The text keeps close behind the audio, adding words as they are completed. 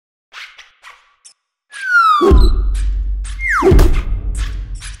Hey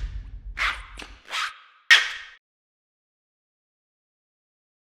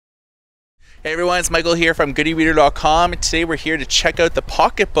everyone, it's Michael here from GoodyReader.com. Today we're here to check out the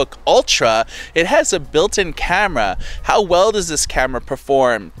Pocketbook Ultra. It has a built-in camera. How well does this camera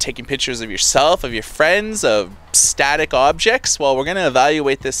perform? Taking pictures of yourself, of your friends, of static objects? Well, we're going to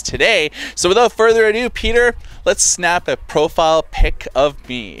evaluate this today. So without further ado, Peter, let's snap a profile pic of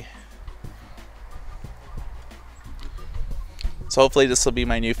me. So hopefully this will be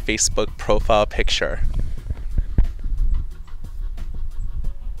my new Facebook profile picture.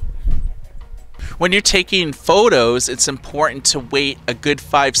 When you're taking photos, it's important to wait a good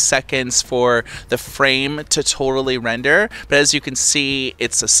 5 seconds for the frame to totally render. But as you can see,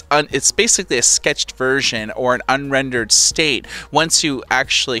 it's basically a sketched version or an unrendered state. Once you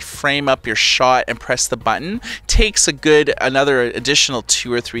actually frame up your shot and press the button, it takes another additional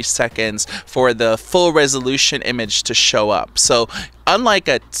 2 or 3 seconds for the full resolution image to show up. So unlike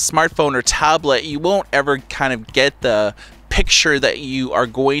a smartphone or tablet, you won't ever kind of get the picture that you are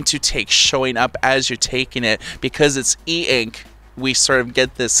going to take showing up as you're taking it. Because it's e-ink, we sort of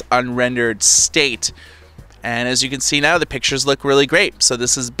get this unrendered state, and as you can see now, the pictures look really great. So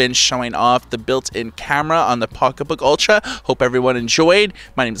this has been showing off the built-in camera on the Pocketbook Ultra. Hope everyone enjoyed.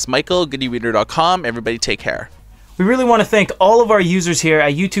 My name is Michael, GoodyReader.com. Everybody take care. We really want to thank all of our users here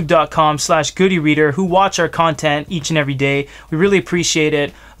at youtube.com/GoodyReader who watch our content each and every day. We really appreciate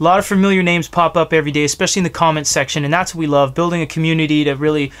it. A lot of familiar names pop up every day, especially in the comments section, and that's what we love, building a community to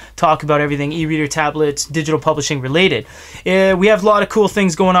really talk about everything e-reader, tablets, digital publishing related. We have a lot of cool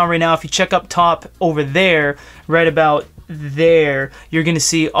things going on right now. If you check up top over there, right about there, you're going to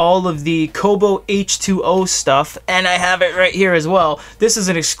see all of the Kobo H2O stuff, and I have it right here as well. This is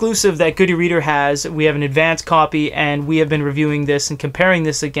an exclusive that Goody Reader has. We have an advanced copy, and we have been reviewing this and comparing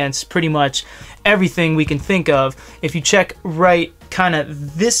this against pretty much everything we can think of. If you check right kind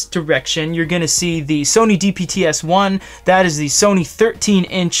of this direction, you're going to see the Sony DPTS-1. That is the Sony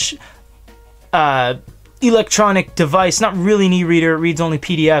 13-inch electronic device. Not really an e-reader, it reads only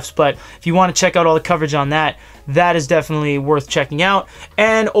PDFs, but if you want to check out all the coverage on that, that is definitely worth checking out.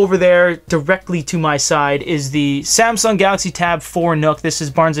 And over there, directly to my side, is the Samsung Galaxy Tab 4 Nook. This is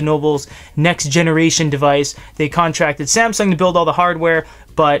Barnes & Noble's next generation device. They contracted Samsung to build all the hardware,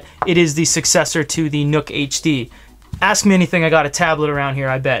 but it is the successor to the Nook HD. Ask me anything, I got a tablet around here,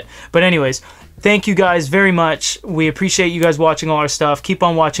 I bet. But anyways, thank you guys very much. We appreciate you guys watching all our stuff. Keep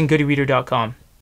on watching GoodyReader.com.